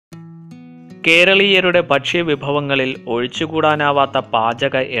കേരളീയരുടെ ഭക്ഷ്യവിഭവങ്ങളിൽ ഒഴിച്ചുകൂടാനാവാത്ത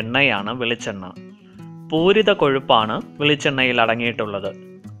പാചക എണ്ണയാണ് വെളിച്ചെണ്ണ. പൂരിത കൊഴുപ്പാണ് വെളിച്ചെണ്ണയിൽ അടങ്ങിയിട്ടുള്ളത്.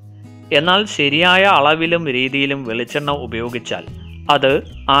 എന്നാൽ ശരിയായ അളവിലും രീതിയിലും വെളിച്ചെണ്ണ ഉപയോഗിച്ചാൽ അത്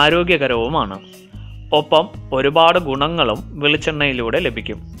ആരോഗ്യകരവുമാണ്. ഒപ്പം ഒരുപാട് ഗുണങ്ങളും വെളിച്ചെണ്ണയിലൂടെ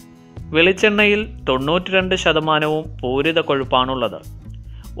ലഭിക്കും. വെളിച്ചെണ്ണയിൽ 92% പൂരിത കൊഴുപ്പാണുള്ളത്.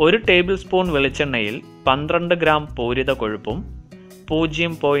 1 ടേബിൾ സ്പൂൺ വെളിച്ചെണ്ണയിൽ 12 ഗ്രാം പൂരിത കൊഴുപ്പും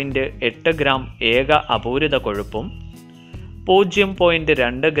 0.8 ഗ്രാം ഏക അപൂരിത കൊഴുപ്പും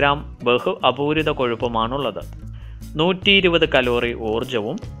 0.2 ഗ്രാം ബഹു അപൂരിത കൊഴുപ്പുമാണുള്ളത്. 120 കലോറി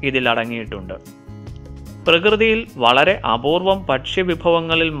ഊർജവും ഇതിൽ അടങ്ങിയിട്ടുണ്ട്. പ്രകൃതിയിൽ വളരെ അപൂർവം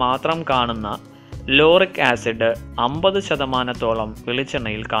ഭക്ഷ്യവിഭവങ്ങളിൽ മാത്രം കാണുന്ന ലോറിക് ആസിഡ് 50%-ഓളം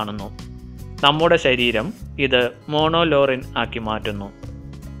വെളിച്ചെണ്ണയിൽ കാണുന്നു. നമ്മുടെ ശരീരം ഇത് മോണോലോറിൻ ആക്കി മാറ്റുന്നു.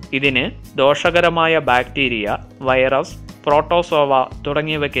 ഇതിന് ദോഷകരമായ ബാക്ടീരിയ, വൈറസ്, പ്രോട്ടോസോവ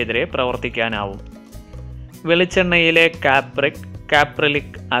തുടങ്ങിയവയ്ക്കെതിരെ പ്രവർത്തിക്കാനാവും. വെളിച്ചെണ്ണയിലെ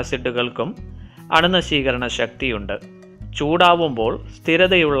കാപ്രിലിക് ആസിഡുകൾക്കും അണുനശീകരണ ശക്തിയുണ്ട്. ചൂടാവുമ്പോൾ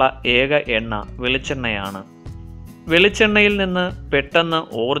സ്ഥിരതയുള്ള ഏക എണ്ണ വെളിച്ചെണ്ണയാണ്. വെളിച്ചെണ്ണയിൽ നിന്ന് പെട്ടെന്ന്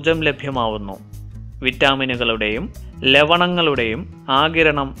ഊർജം ലഭ്യമാവുന്നു. വിറ്റാമിനുകളുടെയും ലവണങ്ങളുടെയും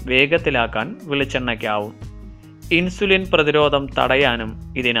ആഗിരണം വേഗത്തിലാക്കാൻ വെളിച്ചെണ്ണയ്ക്കാവും. ഇൻസുലിൻ പ്രതിരോധം തടയാനും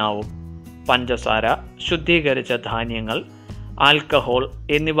ഇതിനാവും. പഞ്ചസാര, ശുദ്ധീകരിച്ച ധാന്യങ്ങൾ, ആൽക്കഹോൾ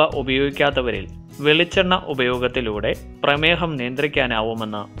എന്നിവ ഉപയോഗിക്കാത്തവരിൽ വെളിച്ചെണ്ണ ഉപയോഗത്തിലൂടെ പ്രമേഹം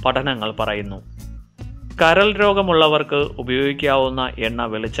നിയന്ത്രിക്കാനാവുമെന്ന് പഠനങ്ങൾ പറയുന്നു. കരൾ രോഗമുള്ളവർക്ക് ഉപയോഗിക്കാവുന്ന എണ്ണ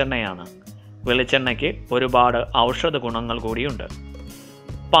വെളിച്ചെണ്ണയാണ്. വെളിച്ചെണ്ണയ്ക്ക് ഒരുപാട് ഔഷധ ഗുണങ്ങൾ കൂടിയുണ്ട്.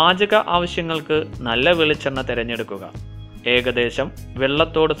 പാചക ആവശ്യങ്ങൾക്ക് നല്ല വെളിച്ചെണ്ണ തിരഞ്ഞെടുക്കുക. ഏകദേശം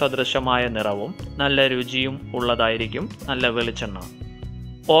വെള്ളത്തോട് സദൃശമായ നിറവും നല്ല രുചിയും ഉള്ളതായിരിക്കും നല്ല വെളിച്ചെണ്ണ.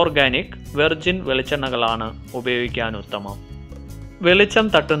 ഓർഗാനിക് വെർജിൻ വെളിച്ചെണ്ണകളാണ് ഉപയോഗിക്കാൻ ഉത്തമം. വെളിച്ചം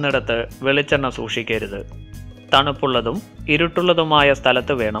തട്ടുന്നിടത്ത് വെളിച്ചെണ്ണ സൂക്ഷിക്കരുത്. തണുപ്പുള്ളതും ഇരുട്ടുള്ളതുമായ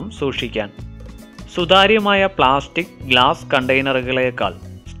സ്ഥലത്ത് വേണം സൂക്ഷിക്കാൻ. സുതാര്യമായ പ്ലാസ്റ്റിക്, ഗ്ലാസ് കണ്ടെയ്നറുകളേക്കാൾ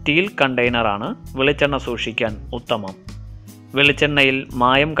സ്റ്റീൽ കണ്ടെയ്നറാണ് വെളിച്ചെണ്ണ സൂക്ഷിക്കാൻ ഉത്തമം. വെളിച്ചെണ്ണയിൽ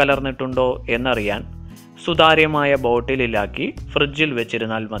മായം കലർന്നിട്ടുണ്ടോ എന്നറിയാൻ സുതാര്യമായ ബോട്ടിലിലാക്കി ഫ്രിഡ്ജിൽ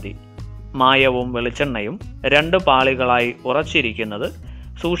വെച്ചിരുന്നാൽ മതി. മായവും വെളിച്ചെണ്ണയും 2 പാളികളായി ഉറച്ചിരിക്കുന്നത്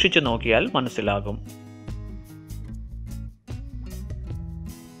സൂക്ഷിച്ചു നോക്കിയാൽ മനസ്സിലാകും.